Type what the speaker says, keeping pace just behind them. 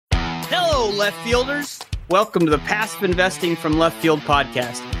Hello, left fielders. Welcome to the Passive Investing from Left Field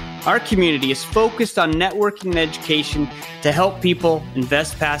podcast. Our community is focused on networking and education to help people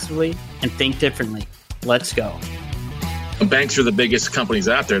invest passively and think differently. Let's go. Banks are the biggest companies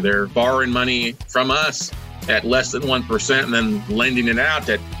out there. They're borrowing money from us at less than 1% and then lending it out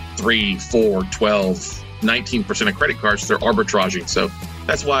at 3, 4, 12, 19% of credit cards. They're arbitraging. So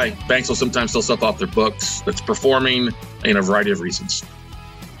that's why banks will sometimes sell stuff off their books that's performing in a variety of reasons.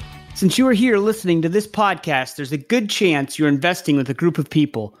 Since you are here listening to this podcast, there's a good chance you're investing with a group of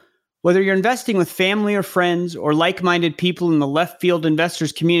people. Whether you're investing with family or friends or like-minded people in the left field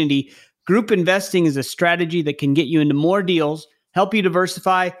investors community, group investing is a strategy that can get you into more deals, help you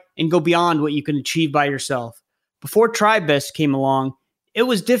diversify, and go beyond what you can achieve by yourself. Before TribeVest came along, it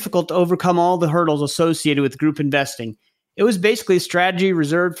was difficult to overcome all the hurdles associated with group investing. It was basically a strategy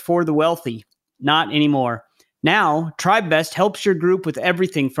reserved for the wealthy. Not anymore. Now, TribeVest helps your group with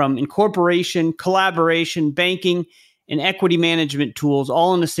everything from incorporation, collaboration, banking, and equity management tools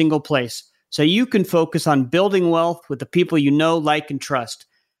all in a single place, so you can focus on building wealth with the people you know, like, and trust.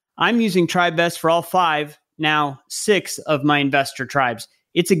 I'm using TribeVest for all 5, now 6 of my investor tribes.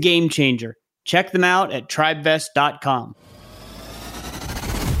 It's a game changer. Check them out at tribevest.com.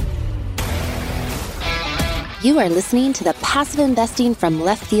 You are listening to the Passive Investing from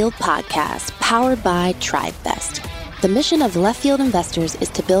Left Field podcast, powered by TribeVest. The mission of Left Field Investors is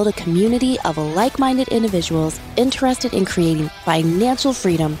to build a community of like-minded individuals interested in creating financial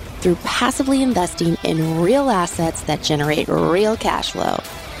freedom through passively investing in real assets that generate real cash flow.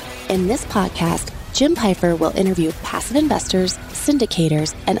 In this podcast, Jim Pfeiffer will interview passive investors,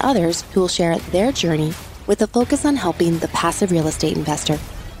 syndicators, and others who will share their journey with a focus on helping the passive real estate investor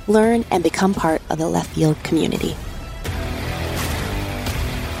learn and become part of the Left Field community.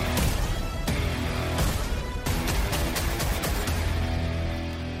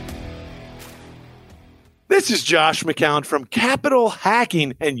 This is Josh McCown from Capital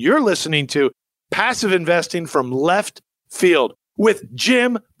Hacking, and you're listening to Passive Investing from Left Field with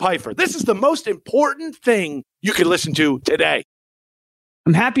Jim Pfeiffer. This is the most important thing you can listen to today.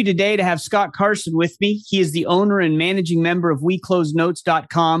 I'm happy today to have Scott Carson with me. He is the owner and managing member of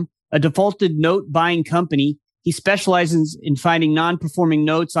WeCloseNotes.com, a defaulted note buying company. He specializes in finding non-performing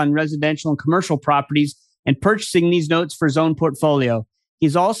notes on residential and commercial properties and purchasing these notes for his own portfolio.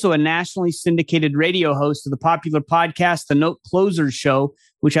 He's also a nationally syndicated radio host of the popular podcast, The Note Closers Show,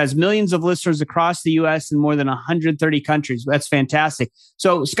 which has millions of listeners across the U.S. and more than 130 countries. That's fantastic.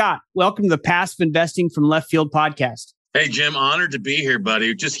 So, Scott, welcome to the Passive Investing from Left Field podcast. Hey, Jim, honored to be here,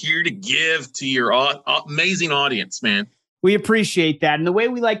 buddy. Just here to give to your amazing audience, man. We appreciate that. And the way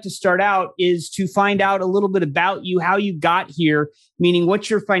we like to start out is to find out a little bit about you, how you got here, meaning what's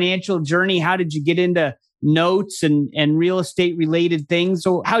your financial journey? How did you get into notes and real estate related things?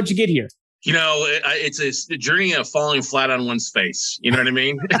 So how'd you get here? You know, it's a journey of falling flat on one's face. You know what I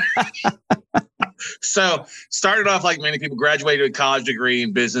mean? So started off like many people, graduated with a college degree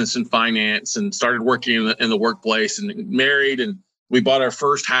in business and finance and started working in the workplace and married. And we bought our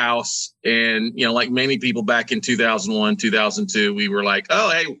first house. And, you know, like many people back in 2001, 2002, we were like, oh,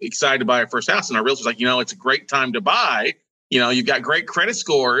 hey, excited to buy our first house. And our realtor was like, you know, it's a great time to buy. You know, you've got great credit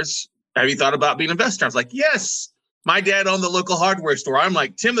scores. Have you thought about being an investor? I was like, yes. My dad owned the local hardware store. I'm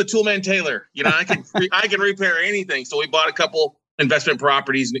like, Tim the Toolman Taylor. You know, I can repair anything. So we bought a couple investment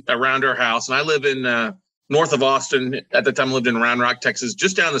properties around our house. And I live in north of Austin. At the time, I lived in Round Rock, Texas,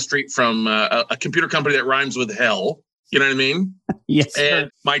 just down the street from a computer company that rhymes with hell. You know what I mean? Yes. And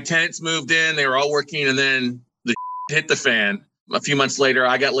my tenants moved in. They were all working. And then the hit the fan. A few months later,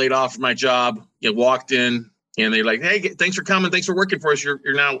 I got laid off from my job. You know, walked in and they're like, hey, thanks for coming. Thanks for working for us. You're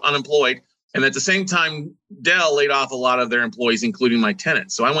now unemployed. And at the same time, Dell laid off a lot of their employees, including my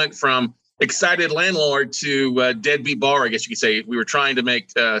tenants. So I went from excited landlord to deadbeat borrower, I guess you could say. We were trying to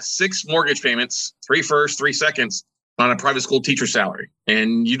make 6 mortgage payments, 3 first, 3 seconds on a private school teacher salary.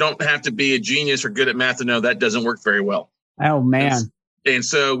 And you don't have to be a genius or good at math to know that doesn't work very well. Oh, man. And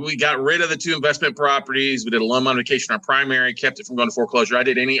so we got rid of the 2 investment properties. We did a loan modification on our primary, kept it from going to foreclosure. I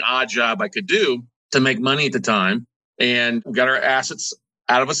did any odd job I could do to make money at the time. And we got our assets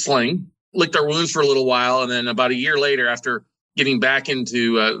out of a sling, licked our wounds for a little while. And then about a year later, after getting back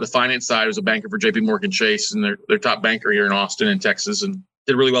into the finance side, I was a banker for JP Morgan Chase and their top banker here in Austin and Texas, and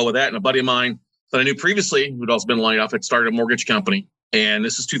did really well with that. And a buddy of mine that I knew previously, who'd also been laid off, had started a mortgage company. And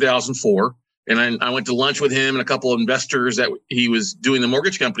this is 2004. And I went to lunch with him and a couple of investors that he was doing the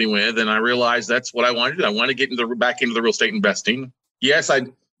mortgage company with. And I realized that's what I wanted to do. I want to get back into the real estate investing. Yes, I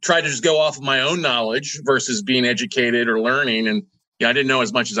tried to just go off of my own knowledge versus being educated or learning. And I didn't know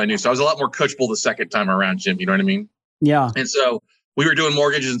as much as I knew. So I was a lot more coachable the second time around, Jim. You know what I mean? Yeah. And so we were doing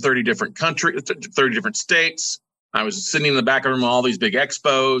mortgages in 30 different countries, 30 different states. I was sitting in the back of room all these big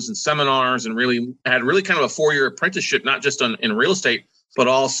expos and seminars, and really had kind of a 4-year apprenticeship, not just in real estate, but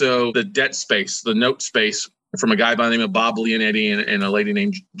also the debt space, the note space, from a guy by the name of Bob Leonetti and a lady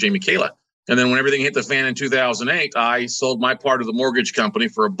named Jamie Kayla. And then when everything hit the fan in 2008, I sold my part of the mortgage company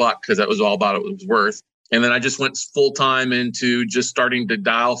for $1 because that was all about it was worth. And then I just went full time into just starting to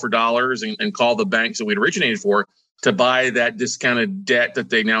dial for dollars and call the banks that we'd originated for to buy that discounted debt that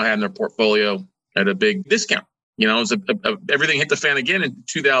they now had in their portfolio at a big discount. You know, it was everything hit the fan again in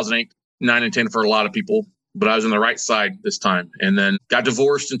 2008, 9 and 10 for a lot of people, but I was on the right side this time. And then got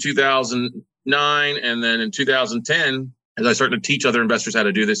divorced in 2009. And then in 2010, as I started to teach other investors how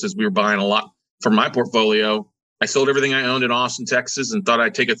to do this, as we were buying a lot from my portfolio, I sold everything I owned in Austin, Texas, and thought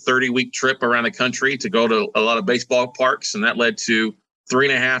I'd take a 30-week trip around the country to go to a lot of baseball parks. And that led to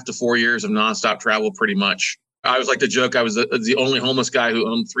 3.5 to 4 years of nonstop travel, pretty much. I always like to joke I was the only homeless guy who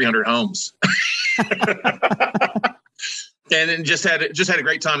owned 300 homes. And just had a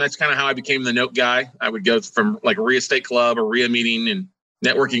great time. That's kind of how I became the note guy. I would go from like a real estate club or RIA meeting and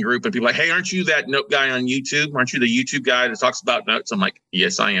networking group, and people are like, hey, aren't you that note guy on YouTube? Aren't you the YouTube guy that talks about notes? I'm like,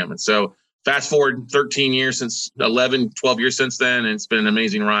 yes, I am. And so fast forward 13 years since 11, 12 years since then. And it's been an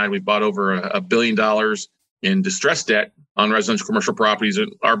amazing ride. We've bought over $1 billion in distressed debt on residential commercial properties.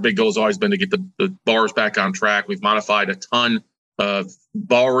 And our big goal has always been to get the borrowers back on track. We've modified a ton of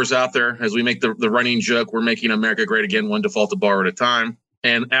borrowers out there. As we make the running joke, we're making America great again, one defaulted borrower at a time.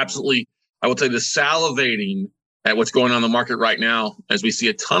 And absolutely, I will tell you, the salivating at what's going on in the market right now, as we see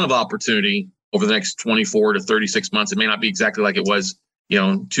a ton of opportunity over the next 24 to 36 months. It may not be exactly like it was,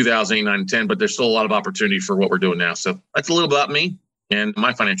 2008, 9, and 10, but there's still a lot of opportunity for what we're doing now. So that's a little about me and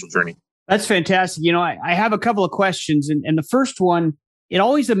my financial journey. That's fantastic. I have a couple of questions. And the first one, it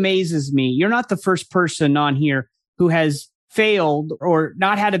always amazes me. You're not the first person on here who has failed or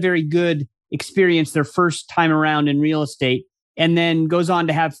not had a very good experience their first time around in real estate and then goes on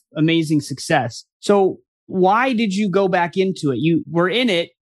to have amazing success. So why did you go back into it? You were in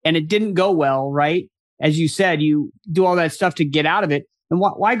it and it didn't go well, right? As you said, you do all that stuff to get out of it. And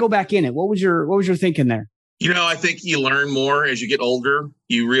why go back in it? What was your thinking there? I think you learn more as you get older.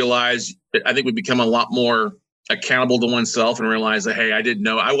 You realize that I think we become a lot more accountable to oneself and realize that, hey, I didn't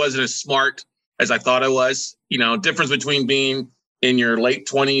know. I wasn't as smart as I thought I was. Difference between being in your late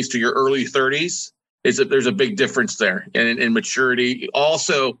 20s to your early 30s is that there's a big difference there in maturity.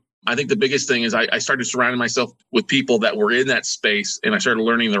 Also, I think the biggest thing is I started surrounding myself with people that were in that space, and I started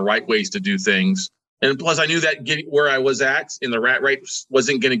learning the right ways to do things. And plus, I knew that getting where I was at in the rat race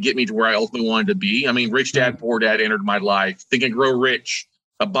wasn't going to get me to where I ultimately wanted to be. I mean, Rich Dad, Poor Dad entered my life. Think and Grow Rich.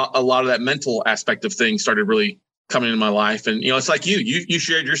 About a lot of that mental aspect of things started really coming into my life. And, it's like you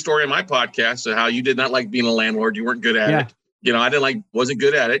shared your story on my podcast of how you did not like being a landlord. You weren't good at it. I wasn't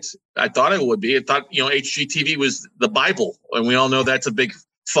good at it. I thought I would be. I thought, HGTV was the Bible. And we all know that's a big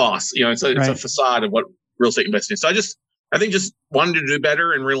farce. It's a facade of what real estate investing is. So I think just wanted to do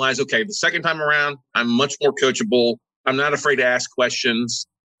better and realize, okay, the second time around, I'm much more coachable. I'm not afraid to ask questions,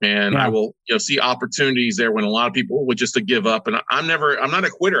 and I will, see opportunities there when a lot of people would just to give up. And I'm not a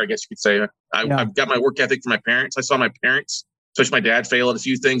quitter, I guess you could say. I've got my work ethic from my parents. I saw my parents, especially my dad, fail at a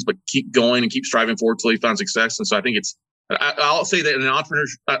few things, but keep going and keep striving forward till he found success. And so I think I'll say that an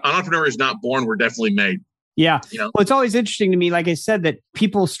entrepreneur is not born, we're definitely made. Yeah. Well, it's always interesting to me, like I said, that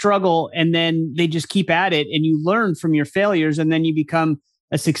people struggle and then they just keep at it and you learn from your failures and then you become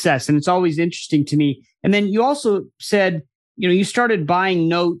a success. And it's always interesting to me. And then you also said, you started buying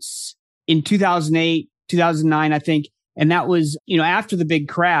notes in 2008, 2009, I think. And that was, after the big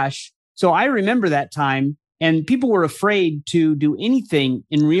crash. So I remember that time and people were afraid to do anything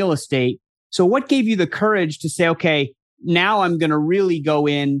in real estate. So what gave you the courage to say, okay, now I'm going to really go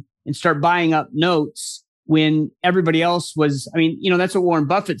in and start buying up notes when everybody else was, that's what Warren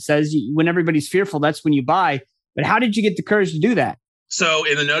Buffett says. When everybody's fearful, that's when you buy. But how did you get the courage to do that? So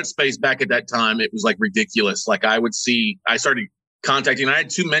in the note space back at that time, it was like ridiculous. Like I started contacting, I had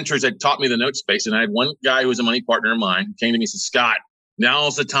two mentors that taught me the note space. And I had one guy who was a money partner of mine who came to me and said, Scott,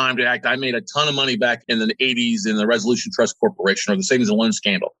 now's the time to act. I made a ton of money back in the 80s in the Resolution Trust Corporation or the savings and loan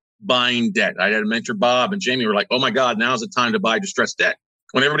scandal, buying debt. I had a mentor, Bob and Jamie were like, oh my God, now's the time to buy distressed debt.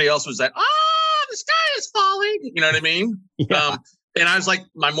 When everybody else was like, the sky is falling. You know what I mean? Yeah. And I was like,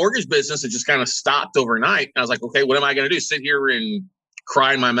 my mortgage business had just kind of stopped overnight. And I was like, okay, what am I going to do? Sit here and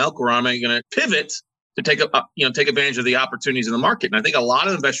cry in my milk, or am I going to pivot to take advantage of the opportunities in the market? And I think a lot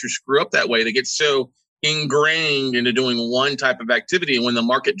of investors screw up that way. They get so ingrained into doing one type of activity. And when the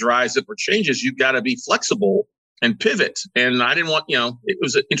market dries up or changes, you've got to be flexible and pivot. And I didn't want, it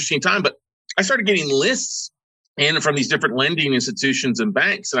was an interesting time, but I started getting lists and from these different lending institutions and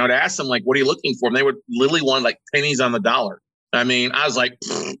banks. And I would ask them, like, what are you looking for? And they would literally want like pennies on the dollar. I mean, I was like,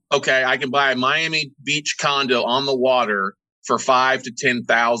 okay, I can buy a Miami Beach condo on the water for $5,000 to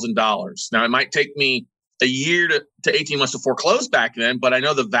 $10,000. Now, it might take me a year to 18 months to foreclose back then, but I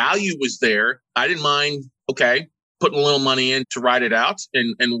know the value was there. I didn't mind, okay, putting a little money in to ride it out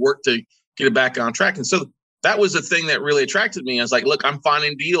and work to get it back on track. And so that was the thing that really attracted me. I was like, look, I'm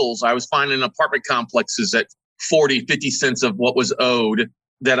finding deals. I was finding apartment complexes at 40, 50 cents of what was owed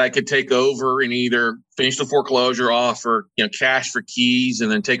that I could take over and either finish the foreclosure off or, cash for keys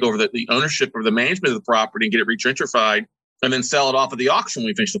and then take over the ownership of the management of the property and get it regentrified and then sell it off at the auction when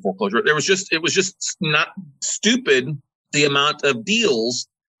we finish the foreclosure. It was just not stupid, the amount of deals.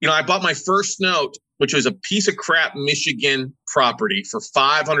 I bought my first note, which was a piece of crap Michigan property for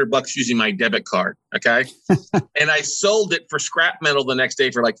 $500 using my debit card. Okay. And I sold it for scrap metal the next day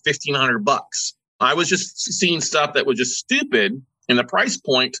for like $1,500. I was just seeing stuff that was just stupid in the price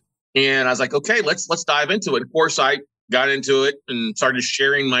point. And I was like, okay, let's dive into it. Of course, I got into it and started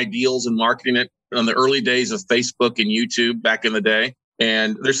sharing my deals and marketing it on the early days of Facebook and YouTube back in the day.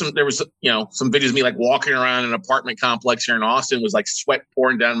 And there was some videos of me like walking around an apartment complex here in Austin, was like sweat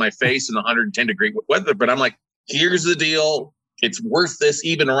pouring down my face in 110-degree weather. But I'm like, here's the deal. It's worth this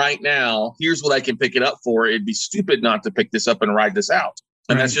even right now. Here's what I can pick it up for. It'd be stupid not to pick this up and ride this out.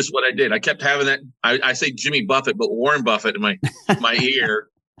 And That's just what I did. I kept having that. I say Jimmy Buffett, but Warren Buffett in my ear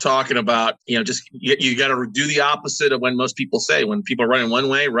talking about, just you got to do the opposite of when most people say. When people are running one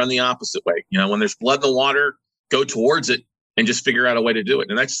way, run the opposite way. When there's blood in the water, go towards it and just figure out a way to do it.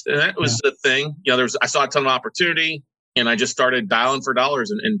 And that was the thing. I saw a ton of opportunity and I just started dialing for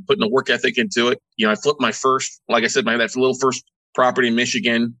dollars and putting the work ethic into it. I flipped my first, like I said, that little first property in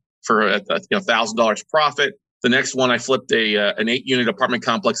Michigan for $1,000 profit. The next one, I flipped an 8-unit apartment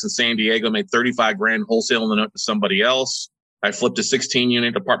complex in San Diego, made $35,000, wholesaling the note to somebody else. I flipped a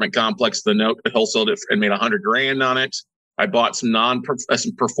 16-unit apartment complex, the note, wholesaled it and made $100,000 on it. I bought some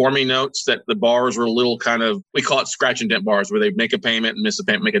some performing notes that the borrowers were a little kind of, we call it scratch and dent borrowers, where they make a payment and miss a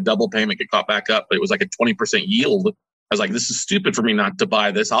payment, make a double payment, get caught back up. But it was like a 20% yield. I was like, this is stupid for me not to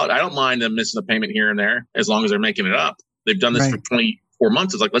buy this. I don't mind them missing a payment here and there as long as they're making it up. They've done this for 24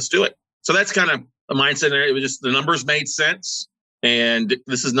 months. It's like, let's do it. So that's kind of a mindset there. It was just the numbers made sense. And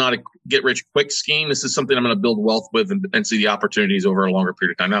this is not a get rich quick scheme. This is something I'm going to build wealth with and see the opportunities over a longer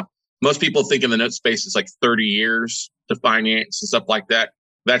period of time. Now, most people think in the note space it's like 30 years to finance and stuff like that.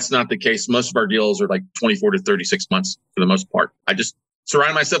 That's not the case. Most of our deals are like 24 to 36 months for the most part. I just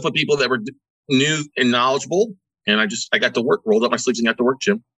surrounded myself with people that were new and knowledgeable. And I got to work, rolled up my sleeves and got to work,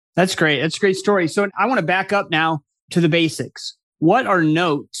 Jim. That's great. That's a great story. So I want to back up now to the basics. What are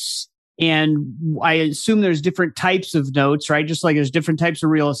notes? And I assume there's different types of notes, right? Just like there's different types of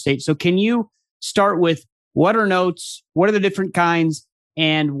real estate. So can you start with what are notes? What are the different kinds?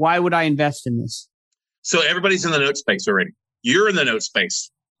 And why would I invest in this? So everybody's in the note space already. You're in the note space.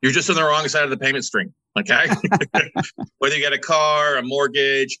 You're just on the wrong side of the payment string. Okay. Whether you got a car, a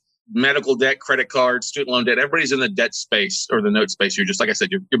mortgage, medical debt, credit card, student loan debt, everybody's in the debt space or the note space. You're just, like I said,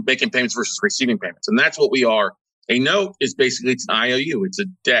 you're making payments versus receiving payments. And that's what we are. A note is basically, it's an IOU. It's a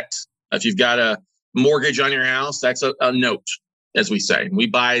debt. If you've got a mortgage on your house, that's a note, as we say. And we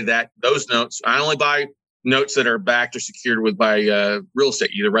buy those notes. I only buy notes that are backed or secured by real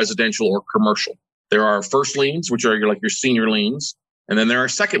estate, either residential or commercial. There are first liens, which are your senior liens. And then there are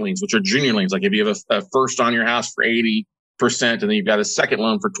second liens, which are junior liens. Like if you have a first on your house for 80%, and then you've got a second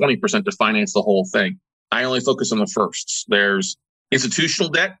loan for 20% to finance the whole thing. I only focus on the firsts. There's institutional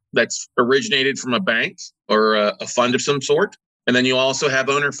debt that's originated from a bank or a fund of some sort. And then you also have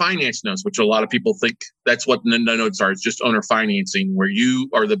owner finance notes, which a lot of people think that's what the notes are. It's just owner financing, where you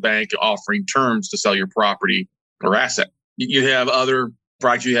are the bank offering terms to sell your property or asset. You have other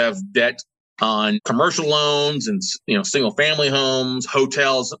products. You have debt on commercial loans and single family homes,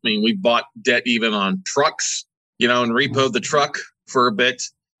 hotels. I mean, we bought debt even on trucks, and repoed the truck for a bit,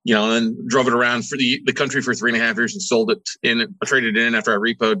 and then drove it around for the country for 3.5 years and sold it traded it in after I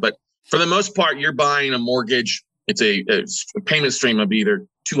repoed. But for the most part, you're buying a mortgage. It's a payment stream of either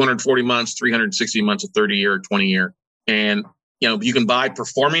 240 months, 360 months, a 30-year, or 20-year. And, you can buy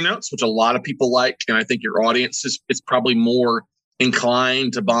performing notes, which a lot of people like. And I think your audience is probably more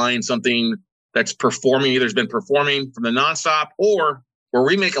inclined to buying something that's performing, either has been performing from the nonstop, or where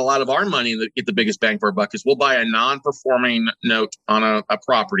we make a lot of our money and get the biggest bang for our buck is we'll buy a non-performing note on a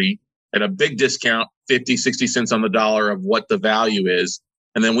property at a big discount, 50, 60 cents on the dollar of what the value is.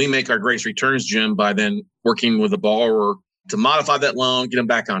 And then we make our greatest returns, Jim, by then working with the borrower to modify that loan, get them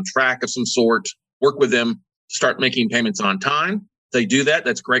back on track of some sort, work with them to start making payments on time. If they do that,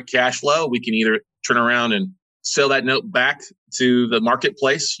 that's great cash flow. We can either turn around and sell that note back to the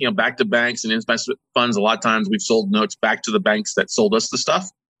marketplace, back to banks and investment funds. A lot of times we've sold notes back to the banks that sold us the stuff.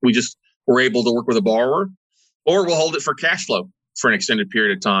 We just were able to work with a borrower, or we'll hold it for cash flow for an extended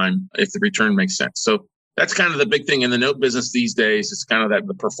period of time if the return makes sense. So that's kind of the big thing in the note business these days. It's kind of that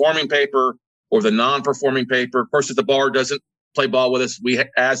the performing paper or the non-performing paper. Of course, if the borrower doesn't play ball with us, we,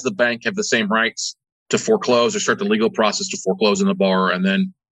 as the bank, have the same rights to foreclose or start the legal process to foreclose on the borrower. And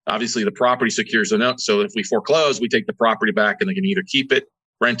then obviously the property secures the note. So if we foreclose, we take the property back and they can either keep it,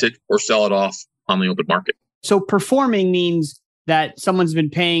 rent it, or sell it off on the open market. So performing means that someone's been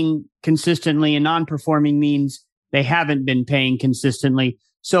paying consistently, and non-performing means they haven't been paying consistently.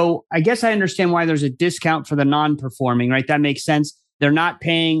 So I guess I understand why there's a discount for the non-performing, right? That makes sense. They're not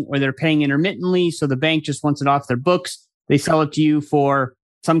paying, or they're paying intermittently. So the bank just wants it off their books. They sell it to you for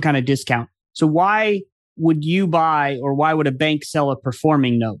some kind of discount. So why would you buy, or why would a bank sell a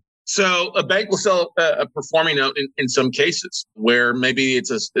performing note? So a bank will sell a performing note in some cases where maybe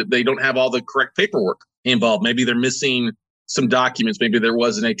they don't have all the correct paperwork involved. Maybe they're missing some documents. Maybe there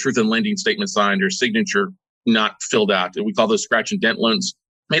wasn't a truth in lending statement signed or signature not filled out. We call those scratch and dent loans.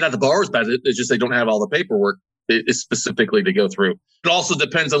 May not the borrower's bad. It's just they don't have all the paperwork specifically to go through. It also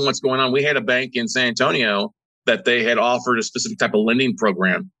depends on what's going on. We had a bank in San Antonio that they had offered a specific type of lending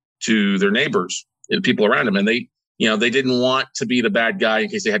program to their neighbors and people around them. And they didn't want to be the bad guy in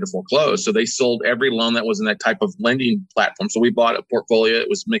case they had to foreclose. So they sold every loan that was in that type of lending platform. So we bought a portfolio. It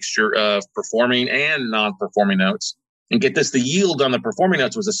was a mixture of performing and non-performing notes. And get this, the yield on the performing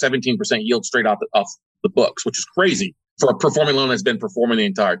notes was a 17% yield straight off the books, which is crazy for a performing loan that's been performing the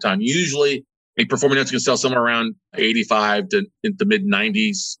entire time. Usually a performing note's going to sell somewhere around 85 to into mid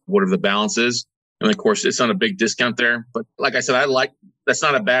 90s, whatever the balance is. And of course, it's not a big discount there. But like I said, that's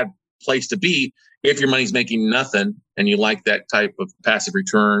not a bad place to be if your money's making nothing and you like that type of passive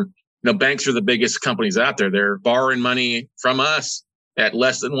return. Banks are the biggest companies out there. They're borrowing money from us at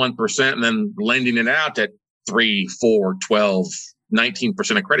less than 1% and then lending it out at 3, 4, 12,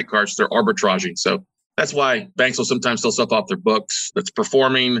 19% of credit cards. They're arbitraging. So that's why banks will sometimes sell stuff off their books that's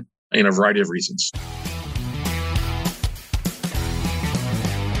performing in a variety of reasons.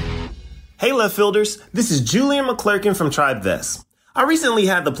 Hey, Left Fielders. This is Julian McClurkin from TribeVest. I recently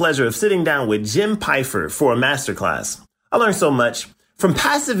had the pleasure of sitting down with Jim Pfeiffer for a masterclass. I learned so much, from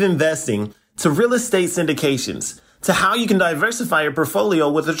passive investing to real estate syndications to how you can diversify your portfolio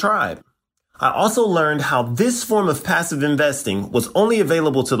with a tribe. I also learned how this form of passive investing was only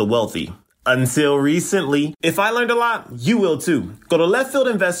available to the wealthy. Until recently. If I learned a lot, you will too. Go to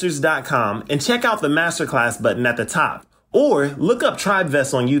leftfieldinvestors.com and check out the masterclass button at the top, or look up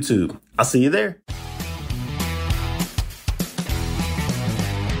TribeVest on YouTube. I'll see you there.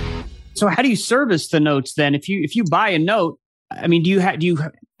 So how do you service the notes then? If you buy a note, I mean, do you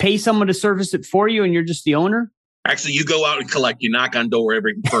pay someone to service it for you and you're just the owner? Actually, you go out and collect. You knock on door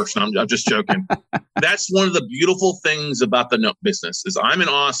every person. I'm just joking. That's one of the beautiful things about the note business is I'm in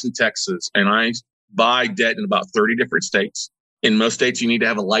Austin, Texas, and I buy debt in about 30 different states. In most states, you need to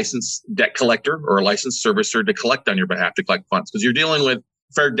have a licensed debt collector or a licensed servicer to collect on your behalf, to collect funds, because you're dealing with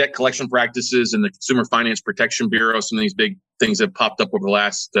fair debt collection practices and the Consumer Finance Protection Bureau. Some of these big things have popped up over the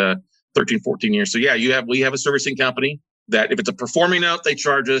last 13, 14 years. So yeah, we have a servicing company that if it's a performing note, they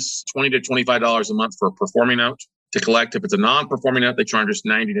charge us $20 to $25 a month for a performing note to collect. If it's a non-performing note, they charge us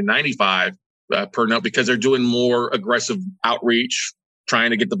 $90 to $95 per note because they're doing more aggressive outreach,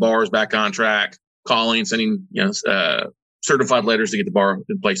 trying to get the borrowers back on track, calling, sending certified letters to get the borrower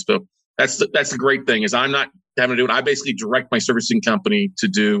in place. So that's the great thing is I'm not having to do it. I basically direct my servicing company to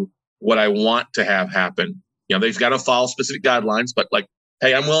do what I want to have happen. They've got to follow specific guidelines, but like,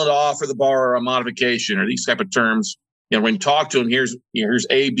 hey, I'm willing to offer the borrower a modification or these type of terms. When you talk to them, here's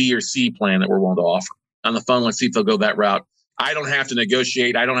A, B, or C plan that we're willing to offer. On the phone, let's see if they'll go that route. I don't have to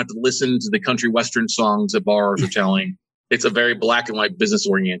negotiate. I don't have to listen to the country western songs that borrowers are telling. It's a very black and white business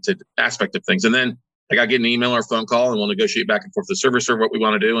oriented aspect of things. And then I got to get an email or a phone call and we'll negotiate back and forth with the servicer what we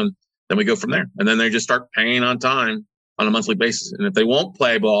want to do. And then we go from there. And then they just start paying on time on a monthly basis. And if they won't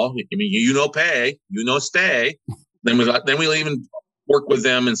play ball, pay, stay, then we'll even work with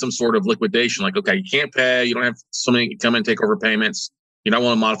them in some sort of liquidation. Like, okay, you can't pay. You don't have somebody come in and take over payments. You don't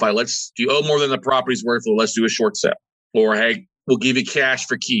want to modify. Do you owe more than the property's worth? Well, let's do a short sale. Or, hey, we'll give you cash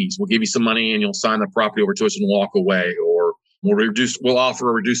for keys. We'll give you some money and you'll sign the property over to us and walk away. Or we'll offer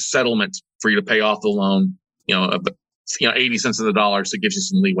a reduced settlement for you to pay off the loan, 80 cents on the dollar. So it gives you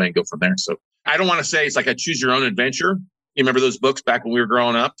some leeway and go from there. So I don't want to say it's like a choose your own adventure. You remember those books back when we were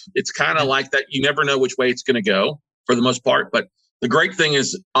growing up? It's kind of like that. You never know which way it's going to go for the most part. But the great thing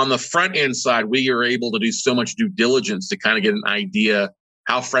is on the front end side, we are able to do so much due diligence to kind of get an idea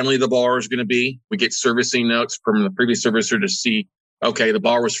how friendly the borrower is going to be. We get servicing notes from the previous servicer to see, okay, the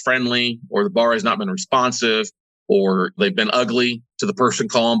borrower was friendly, or the borrower has not been responsive, or they've been ugly to the person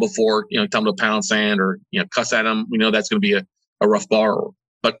calling before, tell them to pound sand or, cuss at them. We know that's going to be a rough borrower.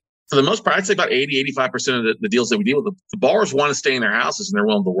 But for the most part, I'd say about 80-85% of the deals that we deal with, the borrowers want to stay in their houses and they're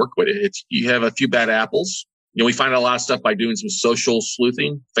willing to work with it. You have a few bad apples. We find out a lot of stuff by doing some social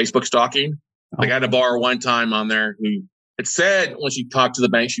sleuthing, Facebook stalking. Like I had a borrower one time on there who it said when she talked to the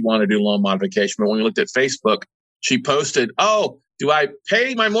bank, she wanted to do loan modification. But when we looked at Facebook, she posted, "Oh, do I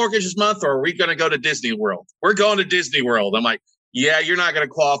pay my mortgage this month or are we going to go to Disney World? We're going to Disney World." I'm like, yeah, you're not going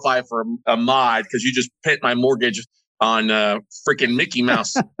to qualify for a mod because you just put my mortgage on freaking Mickey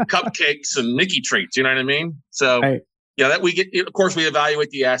Mouse cupcakes and Mickey treats. You know what I mean? So, right. Yeah, that we get, of course, we evaluate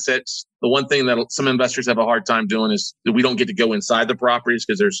the assets. The one thing that some investors have a hard time doing is that we don't get to go inside the properties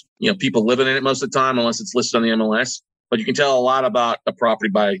because there's, people living in it most of the time unless it's listed on the MLS. But you can tell a lot about a property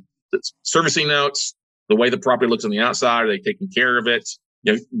by the servicing notes, the way the property looks on the outside. Are they taking care of it?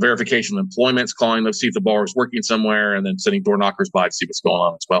 Verification of employments, calling to see if the borrower's working somewhere, and then sending door knockers by to see what's going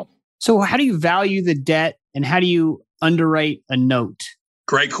on as well. So how do you value the debt and how do you underwrite a note?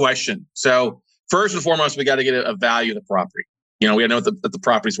 Great question. So first and foremost, we got to get a value of the property. We got to know what the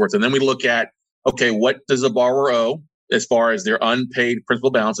property's worth. And then we look at, okay, what does the borrower owe as far as their unpaid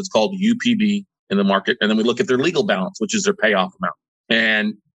principal balance? It's called UPB in the market. And then we look at their legal balance, which is their payoff amount.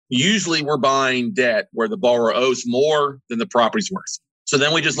 And usually we're buying debt where the borrower owes more than the property's worth. So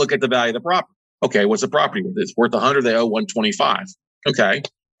then we just look at the value of the property. Okay, what's the property worth? It's worth 100, they owe 125. Okay.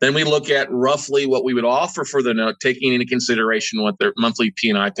 Then we look at roughly what we would offer for the note, taking into consideration what their monthly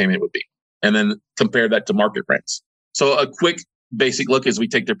P&I payment would be, and then compare that to market rents. So a quick basic look is we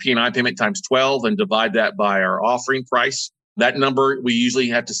take their P&I payment times 12 and divide that by our offering price. That number, we usually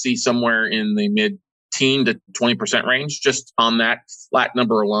have to see somewhere in the mid-teen to 20% range just on that flat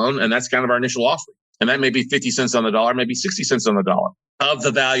number alone. And that's kind of our initial offering. And that may be 50 cents on the dollar, maybe 60 cents on the dollar of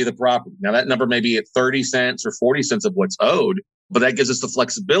the value of the property. Now that number may be at 30 cents or 40 cents of what's owed, but that gives us the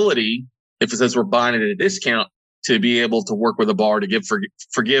flexibility, if it says we're buying it at a discount, to be able to work with a borrower to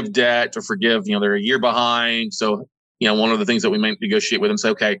forgive debt or forgive, they're a year behind. So, one of the things that we might negotiate with them, say,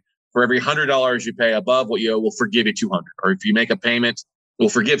 okay, for every $100 you pay above what you owe, we'll forgive you 200. Or if you make a payment, we'll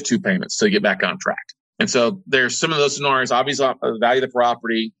forgive 2 payments so you get back on track. And so there's some of those scenarios. Obviously, the value of the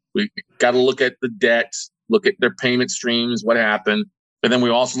property, we got to look at the debt, look at their payment streams, what happened. But then we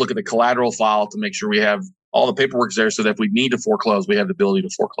also look at the collateral file to make sure we have all the paperwork there so that if we need to foreclose, we have the ability to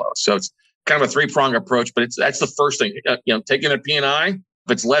foreclose. So it's kind of a 3-pronged approach, but that's the first thing. Taking their P&I,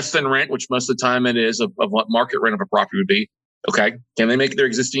 if it's less than rent, which most of the time it is of what market rent of a property would be, okay, can they make their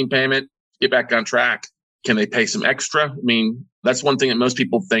existing payment, get back on track? Can they pay some extra? I mean, that's one thing that most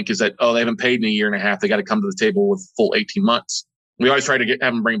people think is that, they haven't paid in a year and a half. They got to come to the table with full 18 months. We always try to have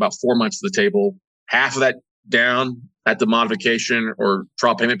them bring about 4 months to the table, half of that down at the modification or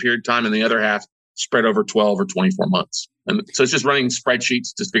trial payment period time, and the other half spread over 12 or 24 months. And so it's just running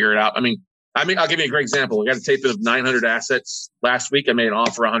spreadsheets to figure it out. I mean, I'll give you a great example. We got a tape of 900 assets last week. I made an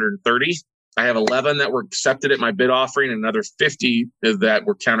offer 130. I have 11 that were accepted at my bid offering and another 50 that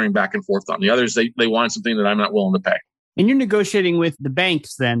we're countering back and forth on. The others, they wanted something that I'm not willing to pay. And you're negotiating with the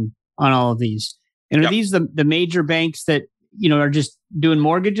banks then on all of these. And are these the major banks that, are just doing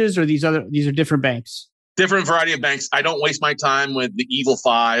mortgages, or these are different banks? Different variety of banks. I don't waste my time with the evil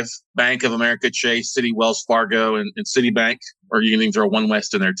 5, Bank of America, Chase, Citi, Wells Fargo, and Citibank, or you can even throw One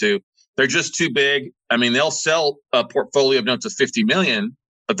West in there too. They're just too big. I mean, they'll sell a portfolio of notes of $50 million,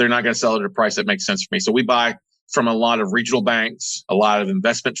 but they're not going to sell it at a price that makes sense for me. So we buy from a lot of regional banks, a lot of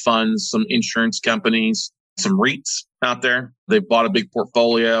investment funds, some insurance companies, some REITs out there. They've bought a big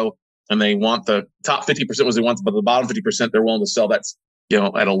portfolio and they want the top 50% was they want, but the bottom 50% they're willing to sell that,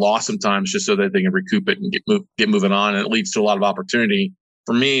 at a loss sometimes just so that they can recoup it and get moving on. And it leads to a lot of opportunity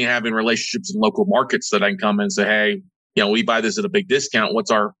for me, having relationships in local markets that I can come in and say, hey, we buy this at a big discount.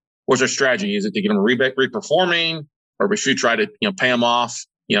 What's our strategy? Is it to get them reperforming, or we should try to, pay them off,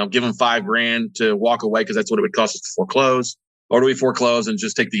 give them $5,000 to walk away because that's what it would cost us to foreclose? Or do we foreclose and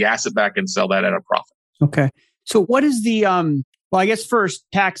just take the asset back and sell that at a profit? Okay. So what is the, I guess first,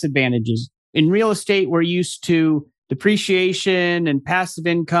 tax advantages. In real estate, we're used to depreciation and passive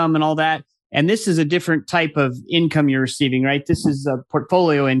income and all that. And this is a different type of income you're receiving, right? This is a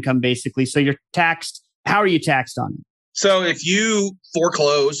portfolio income, basically. So you're taxed. How are you taxed on it? So if you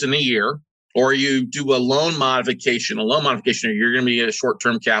foreclose in a year, or you do a loan modification, you're going to be a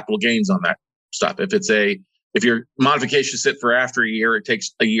short-term capital gains on that stuff. If your modification sit for after a year, it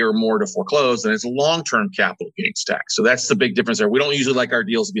takes a year or more to foreclose, then it's a long-term capital gains tax. So that's the big difference there. We don't usually like our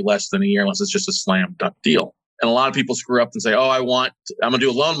deals to be less than a year unless it's just a slam dunk deal. And a lot of people screw up and say, I'm going to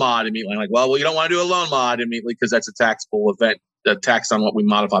do a loan mod immediately. I'm like, well, you don't want to do a loan mod immediately because that's a taxable event, a tax on what we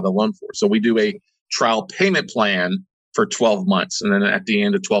modify the loan for. So we do a trial payment plan for 12 months. And then at the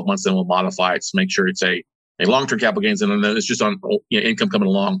end of 12 months, then we'll modify it to make sure it's a long-term capital gains. And then it's just on income coming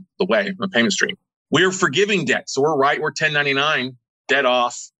along the way, a payment stream. We're forgiving debt. So we're 1099 debt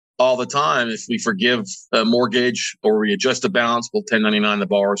off all the time. If we forgive a mortgage or we adjust the balance, we'll 1099 the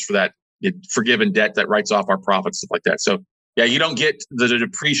borrowers for that forgiven debt that writes off our profits, stuff like that. So yeah, you don't get the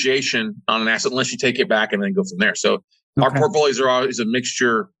depreciation on an asset unless you take it back and then go from there. So our portfolios are always a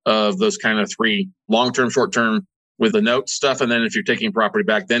mixture of those kind of three: long-term, short-term with the note stuff. And then if you're taking property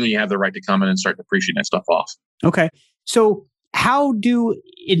back, then you have the right to come in and start depreciating that stuff off. Okay. So how do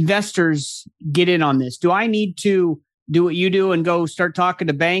investors get in on this? Do I need to do what you do and go start talking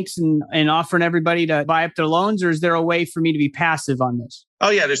to banks and offering everybody to buy up their loans? Or is there a way for me to be passive on this? Oh,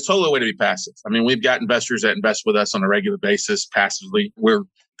 yeah, there's totally a way to be passive. I mean, we've got investors that invest with us on a regular basis passively. We're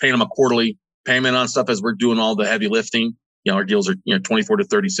paying them a quarterly payment on stuff as we're doing all the heavy lifting. Our deals are 24 to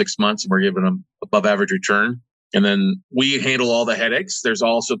 36 months, and we're giving them above average return. And then we handle all the headaches. There's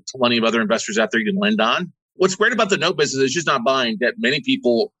also plenty of other investors out there you can lend on. What's great about the note business is just not buying debt. Many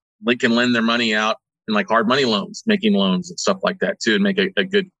people can lend their money out in like hard money loans, making loans and stuff like that too, and make a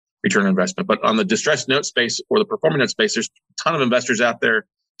good return on investment. But on the distressed note space or the performing note space, there's a ton of investors out there,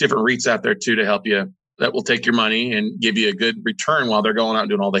 different REITs out there too, to help you, that will take your money and give you a good return while they're going out and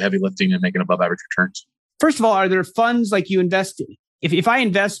doing all the heavy lifting and making above average returns. First of all, are there funds like you invest in? If I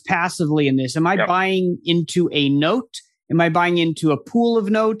invest passively in this, am I buying into a note? Am I buying into a pool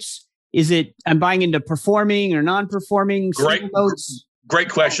of notes? I'm buying into performing or non-performing notes? Great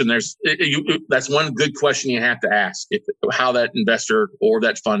question. That's one good question you have to ask, how that investor or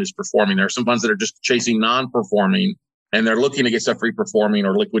that fund is performing. There are some funds that are just chasing non-performing and they're looking to get stuff re-performing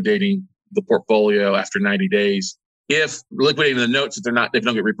or liquidating the portfolio after 90 days. If liquidating the notes, if they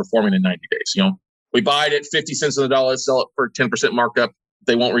don't get re-performing in 90 days, we buy it at 50 cents on the dollar, sell it for 10% markup.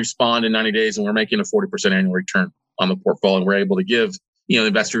 They won't respond in 90 days and we're making a 40% annual return on the portfolio. And we're able to give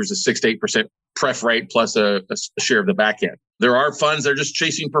investors a 6 to 8% pref rate plus a share of the back end. There are funds that are just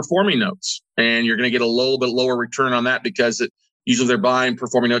chasing performing notes, and you're going to get a little bit lower return on that because usually they're buying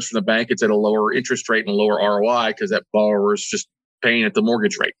performing notes from the bank. It's at a lower interest rate and a lower ROI because that borrower is just paying at the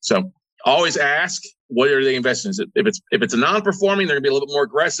mortgage rate. So always ask, what are they investing in? If it's a non-performing, they're going to be a little bit more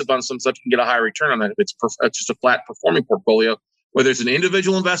aggressive on some stuff. You can get a higher return on that. If it's just a flat performing portfolio, whether it's an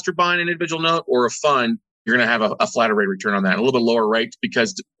individual investor buying an individual note or a fund, you're going to have a flatter rate return on that, a little bit lower rate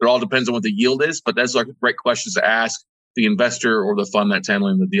because it all depends on what the yield is. But that's like great questions to ask the investor or the fund that's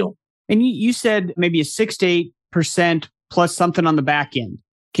handling the deal. And you said maybe a 6 to 8% plus something on the back end.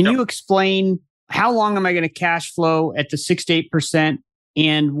 Can you explain how long am I going to cash flow at the 6 to 8%?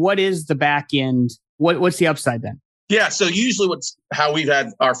 And what is the back end? What's the upside then? Yeah. So usually how we've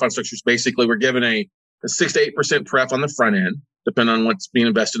had our fund structures, basically we're given a 6 to 8% pref on the front end, depending on what's being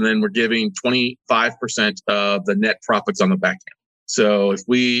invested in. Then we're giving 25% of the net profits on the back end. So if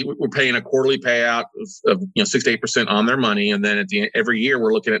we're paying a quarterly payout of 6 to 8% on their money, and then every year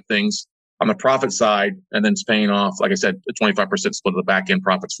we're looking at things on the profit side, and then it's paying off, like I said, a 25% split of the back end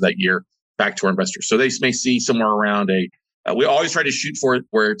profits for that year back to our investors. So they may see somewhere around we always try to shoot for it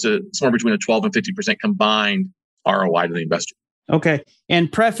where it's somewhere between a 12 and 50% combined ROI to the investor. Okay.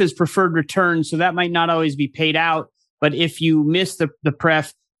 And pref is preferred return. So that might not always be paid out, but if you miss the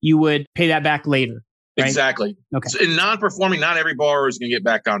pref, you would pay that back later. Right? Exactly. Okay. So in non-performing, not every borrower is going to get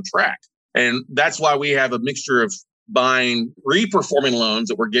back on track. And that's why we have a mixture of buying re-performing loans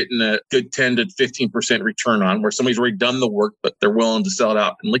that we're getting a good 10 to 15% return on, where somebody's already done the work, but they're willing to sell it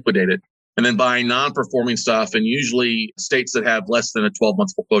out and liquidate it. And then buying non-performing stuff, and usually states that have less than a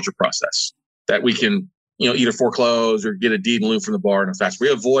 12-month foreclosure process that we can, either foreclose or get a deed in lieu from the borrower in a fast. We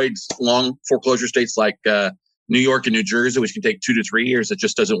avoid long foreclosure states like New York and New Jersey, which can take 2 to 3 years. It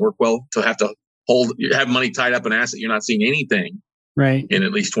just doesn't work well to have money tied up in asset. You're not seeing anything in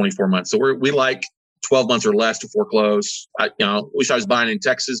at least 24 months. So we like 12 months or less to foreclose. Wish I was buying in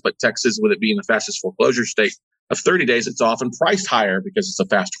Texas, but Texas, with it being the fastest foreclosure state of 30 days, it's often priced higher because it's a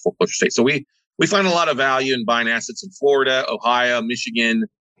faster foreclosure state. So we find a lot of value in buying assets in Florida, Ohio, Michigan,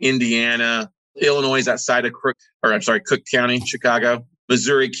 Indiana, Illinois outside of Cook County, Chicago,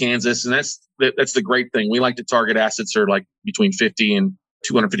 Missouri, Kansas. And that's the great thing. We like to target assets that are like between $50,000 and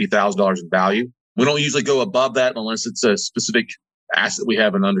 $250,000 in value. We don't usually go above that unless it's a specific asset we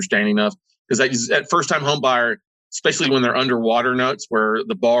have an understanding of. Because that first-time home buyer, especially when they're underwater notes where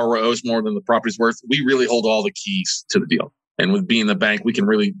the borrower owes more than the property's worth, we really hold all the keys to the deal. And with being the bank, we can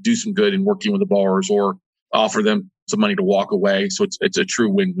really do some good in working with the borrowers or offer them some money to walk away. So it's a true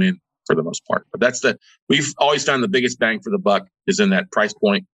win-win for the most part. But we've always found the biggest bang for the buck is in that price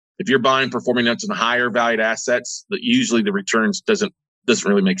point. If you're buying performing notes on higher valued assets, that usually the returns doesn't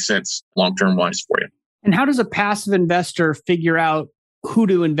really make sense long-term wise for you. And how does a passive investor figure out who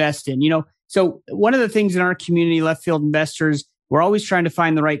to invest in? So one of the things in our community, left field investors, we're always trying to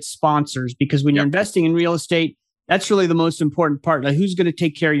find the right sponsors, because when you're investing in real estate, that's really the most important part. Like, who's going to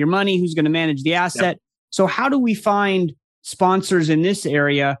take care of your money? Who's going to manage the asset? So how do we find sponsors in this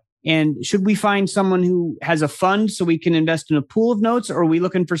area? And should we find someone who has a fund so we can invest in a pool of notes? Or are we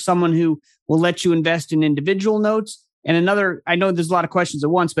looking for someone who will let you invest in individual notes? And I know there's a lot of questions at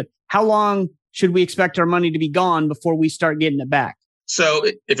once, but how long should we expect our money to be gone before we start getting it back? So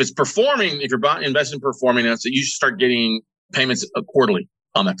if it's performing, if you're investing in performing notes, you should start getting payments quarterly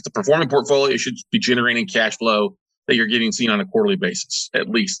on that. The performing portfolio should be generating cash flow that you're getting seen on a quarterly basis, at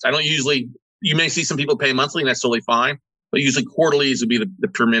least. You may see some people pay monthly, and that's totally fine. But usually quarterlies would be the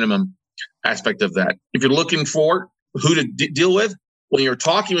pure minimum aspect of that. If you're looking for who to deal with, when you're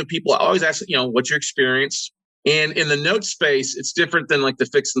talking with people, I always ask, what's your experience? And in the note space, it's different than like the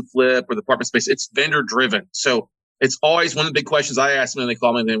fix and flip or the apartment space. It's vendor driven. So it's always one of the big questions I ask them when they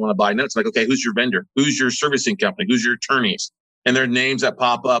call me and they want to buy notes. Like, okay, who's your vendor? Who's your servicing company? Who's your attorneys? And their names that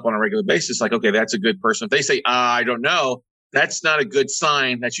pop up on a regular basis. Like, okay, that's a good person. If they say, I don't know, that's not a good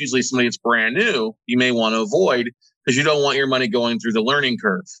sign. That's usually somebody that's brand new you may want to avoid, because you don't want your money going through the learning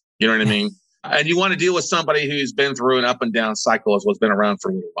curve. You know what I mean? And you want to deal with somebody who's been through an up and down cycle as well, has been around for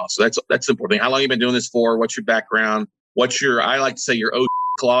a little while. So that's the important thing. How long have you been doing this for? What's your background? I like to say your O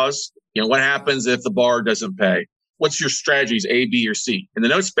clause. What happens if the bar doesn't pay? What's your strategies, A, B, or C? In the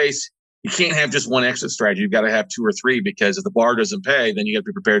note space, you can't have just one exit strategy. You've got to have 2 or 3, because if the bar doesn't pay, then you got to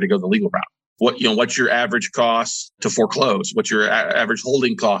be prepared to go the legal route. What's your average cost to foreclose? What's your average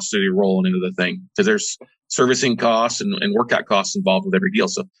holding cost that you're rolling into the thing? Because there's servicing costs and workout costs involved with every deal.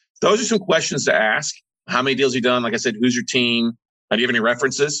 So those are some questions to ask. How many deals have you done? Like I said, who's your team? Do you have any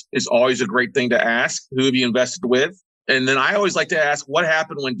references? Is always a great thing to ask. Who have you invested with? And then I always like to ask, what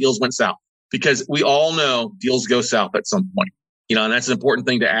happened when deals went south? Because we all know deals go south at some point. And that's an important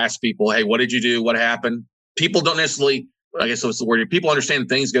thing to ask people. Hey, what did you do? What happened? People don't necessarily, I guess that's the word. People understand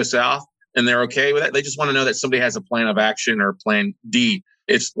things go south and they're okay with it. They just want to know that somebody has a plan of action or plan D.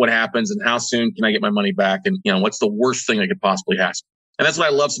 It's what happens and how soon can I get my money back? And, what's the worst thing that could possibly happen? And that's what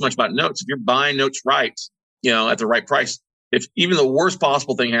I love so much about notes. If you're buying notes right, at the right price, if even the worst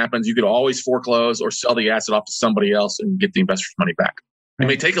possible thing happens, you could always foreclose or sell the asset off to somebody else and get the investor's money back. Right. It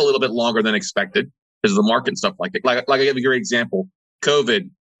may take a little bit longer than expected because of the market and stuff like it. Like I gave a great example, COVID,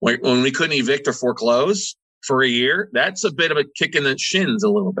 when we couldn't evict or foreclose for a year, that's a bit of a kick in the shins a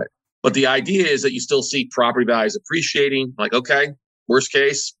little bit. But the idea is that you still see property values appreciating. Like, okay, worst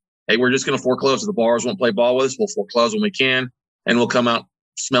case, hey, we're just going to foreclose. If the borrowers won't play ball with us, we'll foreclose when we can, and we'll come out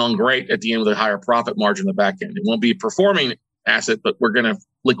smelling great at the end with a higher profit margin on the back end. It won't be a performing asset, but we're going to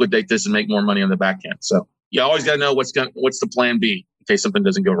liquidate this and make more money on the back end. So you always got to know what's the plan B in case something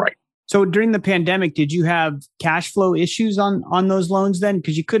doesn't go right. So during the pandemic, did you have cash flow issues on those loans then?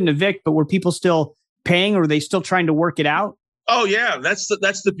 Because you couldn't evict, but were people still paying, or were they still trying to work it out? Oh yeah, that's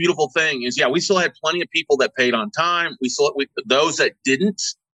the beautiful thing is, we still had plenty of people that paid on time. Those that didn't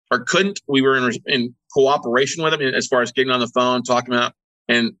or couldn't, we were in cooperation with them as far as getting on the phone, talking about,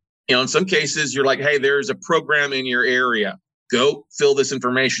 and in some cases you're like, hey, there's a program in your area. Go fill this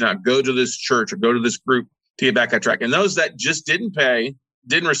information out. Go to this church or go to this group to get back on track. And those that just didn't pay,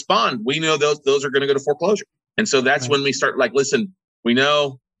 didn't respond, we know those are going to go to foreclosure. And so that's when we start like, listen, we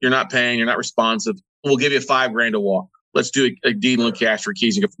know you're not paying, you're not responsive. We'll give you $5,000 a walk. Let's do a deed in lieu cash for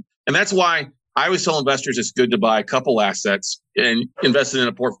keys. And that's why I always tell investors it's good to buy a couple assets and invest in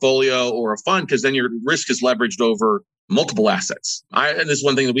a portfolio or a fund, because then your risk is leveraged over multiple assets. And this is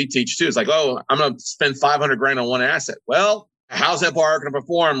one thing that we teach too. It's like, oh, I'm going to spend $500,000 on one asset. Well, how's that borrower going to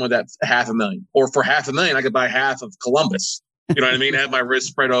perform with that $500,000? Or for $500,000, I could buy half of Columbus. You know what I mean? Have my risk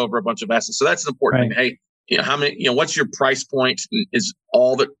spread over a bunch of assets. So that's an important thing. Hey, how many? What's your price point? Is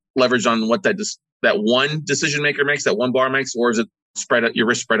all that leveraged on what that one decision maker makes, that one bar makes, or is it your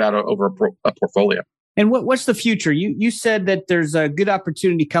risk spread out over a portfolio? And what's the future? You said that there's a good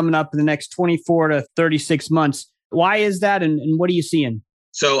opportunity coming up in the next 24 to 36 months. Why is that, and what are you seeing?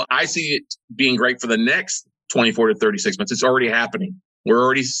 So I see it being great for the next 24 to 36 months. It's already happening. We're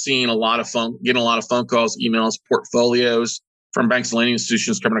already seeing getting a lot of phone calls, emails, portfolios from banks and lending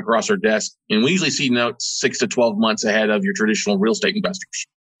institutions coming across our desk. And we usually see notes 6 to 12 months ahead of your traditional real estate investors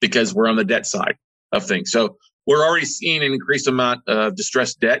because we're on the debt side of things. So we're already seeing an increased amount of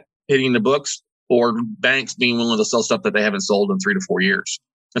distressed debt hitting the books, or banks being willing to sell stuff that they haven't sold in 3 to 4 years.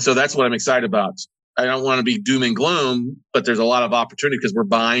 And so that's what I'm excited about. I don't want to be doom and gloom, but there's a lot of opportunity because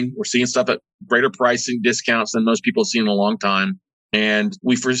we're seeing stuff at greater pricing discounts than most people have seen in a long time. And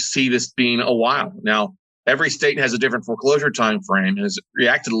we foresee this being a while. Now, every state has a different foreclosure time frame and has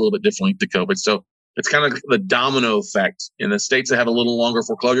reacted a little bit differently to COVID. So it's kind of the domino effect. In the states that have a little longer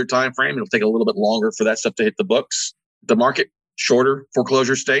foreclosure time frame, it'll take a little bit longer for that stuff to hit the books. The market shorter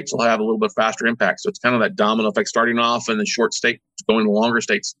foreclosure states will have a little bit faster impact. So it's kind of that domino effect starting off in the short state, going to longer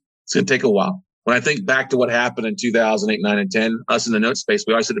states. It's going to take a while. When I think back to what happened in 2008, 9, and 10, us in the note space,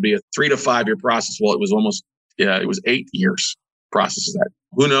 we always said it'd be a 3 to 5 year process. Well, it was 8 years process of that.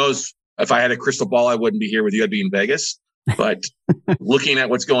 Who knows? If I had a crystal ball, I wouldn't be here with you. I'd be in Vegas. But looking at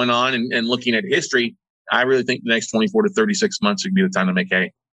what's going on and looking at history, I really think the next 24 to 36 months would be the time to make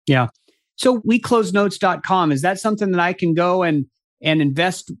hay. Yeah. So WeCloseNotes.com, is that something that I can go and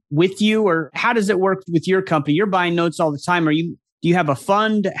invest with you? Or how does it work with your company? You're buying notes all the time. Do you have a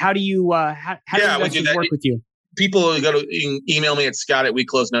fund? How do you, how do investors work with you? People you can email me at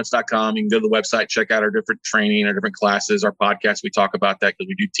scott@WeCloseNotes.com. You can go to the website, check out our different training, our different classes, our podcast. We talk about that because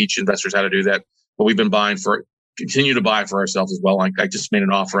we do teach investors how to do that. But we've been continue to buy for ourselves as well. Like I just made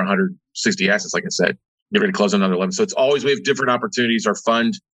an offer on 160 assets, like I said, get ready to close another 11. So it's always, we have different opportunities. Our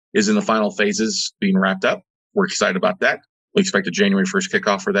fund is in the final phases being wrapped up. We're excited about that. We expect a January 1st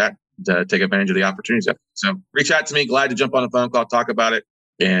kickoff for that to take advantage of the opportunities. So reach out to me. Glad to jump on a phone call, talk about it,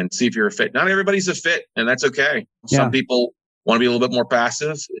 and see if you're a fit. Not everybody's a fit, and that's okay. Yeah. Some people want to be a little bit more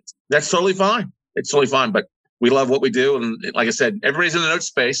passive. That's totally fine. It's totally fine. But we love what we do. And like I said, everybody's in the note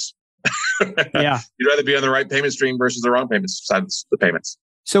space. Yeah. You'd rather be on the right payment stream versus the wrong payment side of the payments.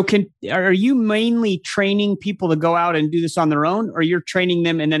 So are you mainly training people to go out and do this on their own, or you're training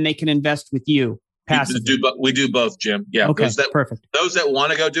them and then they can invest with you passively? We do both, Jim. Yeah. Okay, perfect. Those that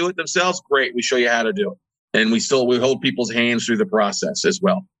want to go do it themselves, great. We show you how to do it. And we hold people's hands through the process as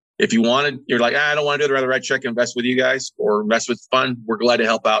well. If you're like, I don't want to do it, I'd rather write check and invest with you guys or invest with the fund, we're glad to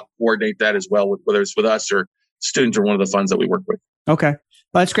help out, coordinate that as well, whether it's with us or students or one of the funds that we work with. Okay.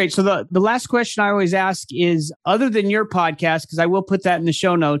 Well, that's great. So the last question I always ask is, other than your podcast, because I will put that in the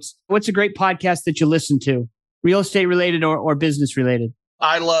show notes, what's a great podcast that you listen to? Real estate related or business related?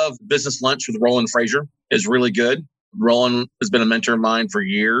 I love Business Lunch with Roland Frazier. It's really good. Roland has been a mentor of mine for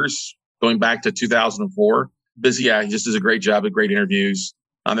years, going back to 2004. He just does a great job with great interviews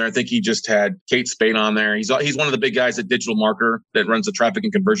on there. I think he just had Kate Spade on there. He's one of the big guys at Digital Marketer that runs the Traffic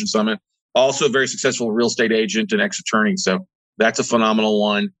and Conversion Summit. Also a very successful real estate agent and ex-attorney. So that's a phenomenal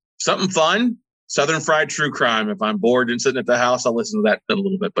one. Something fun, Southern Fried True Crime. If I'm bored and sitting at the house, I'll listen to that a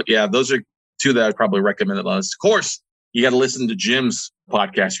little bit. But yeah, those are two that I'd probably recommend the most. Of course, you got to listen to Jim's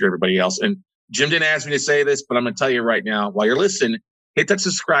podcast for everybody else. And Jim didn't ask me to say this, but I'm going to tell you right now, while you're listening, hit that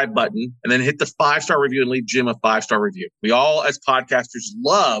subscribe button and then hit the 5-star review and leave Jim a 5-star review. We all, as podcasters,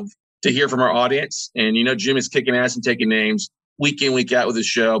 love to hear from our audience. And Jim is kicking ass and taking names week in, week out with his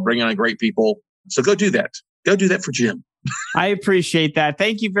show, bringing on great people. So go do that. Go do that for Jim. I appreciate that.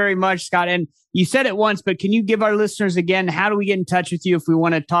 Thank you very much, Scott. And you said it once, but can you give our listeners again, how do we get in touch with you if we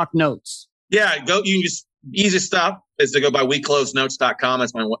want to talk notes? Yeah, you can just, easiest stuff is to go by WeCloseNotes.com.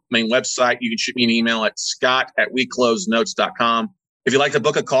 That's my main website. You can shoot me an email at scott@WeCloseNotes.com. If you'd like to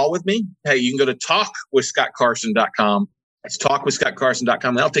book a call with me, hey, you can go to talkwithscottcarson.com. That's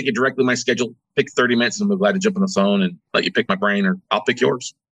talkwithscottcarson.com. That'll take you directly to my schedule. Pick 30 minutes and I'm glad to jump on the phone and let you pick my brain, or I'll pick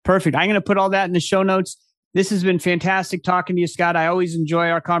yours. Perfect. I'm going to put all that in the show notes. This has been fantastic talking to you, Scott. I always enjoy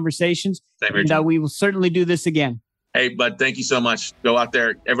our conversations. Same here, and we will certainly do this again. Hey, bud, thank you so much. Go out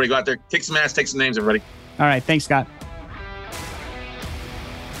there. Everybody go out there. Kick some ass, take some names, everybody. All right. Thanks, Scott.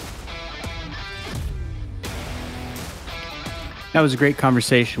 That was a great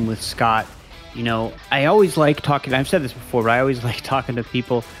conversation with Scott. I always like talking, I've said this before, but I always like talking to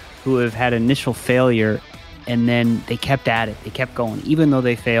people who have had initial failure and then they kept at it. They kept going, even though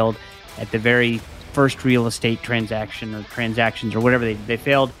they failed at the very first real estate transaction or transactions or whatever they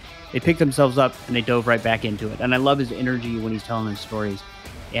failed. They picked themselves up and they dove right back into it. And I love his energy when he's telling his stories.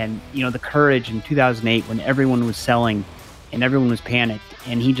 And, the courage in 2008 when everyone was selling and everyone was panicked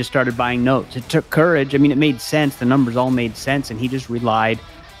and he just started buying notes. It took courage. I mean, it made sense. The numbers all made sense and he just relied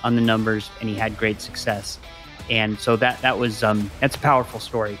on the numbers and he had great success. And so that's a powerful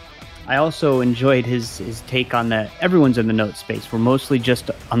story. I also enjoyed his take on everyone's in the note space. We're mostly just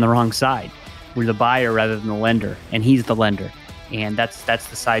on the wrong side. We're the buyer rather than the lender, and he's the lender. And that's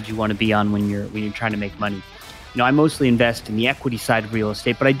the side you want to be on when you're trying to make money. I mostly invest in the equity side of real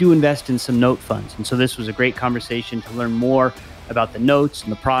estate, but I do invest in some note funds. And so this was a great conversation to learn more about the notes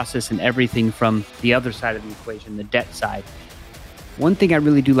and the process and everything from the other side of the equation, the debt side. One thing I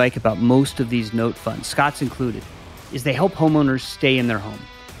really do like about most of these note funds, Scott's included, is they help homeowners stay in their home.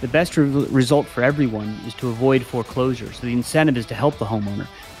 The best result for everyone is to avoid foreclosure. So the incentive is to help the homeowner.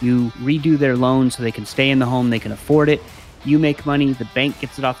 You redo their loan so they can stay in the home, they can afford it. You make money, the bank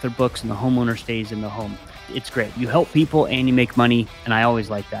gets it off their books, and the homeowner stays in the home. It's great. You help people and you make money, and I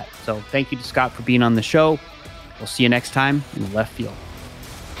always like that. So thank you to Scott for being on the show. We'll see you next time in Left Field.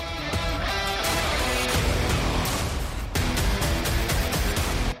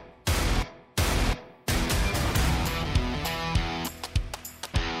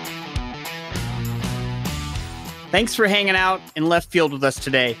 Thanks for hanging out in Left Field with us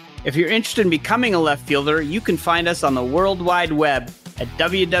today. If you're interested in becoming a left fielder, you can find us on the World Wide Web at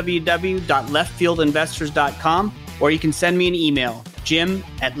www.leftfieldinvestors.com, or you can send me an email,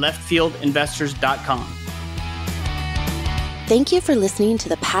 jim@leftfieldinvestors.com. Thank you for listening to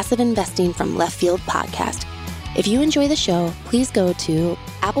the Passive Investing from Left Field podcast. If you enjoy the show, please go to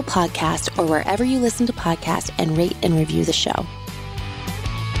Apple Podcasts or wherever you listen to podcasts and rate and review the show.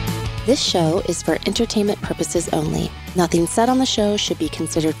 This show is for entertainment purposes only. Nothing said on the show should be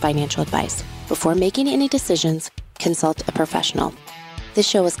considered financial advice. Before making any decisions, consult a professional. This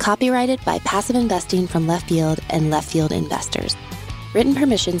show is copyrighted by Passive Investing from Left Field and Left Field Investors. Written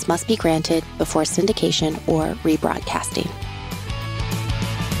permissions must be granted before syndication or rebroadcasting.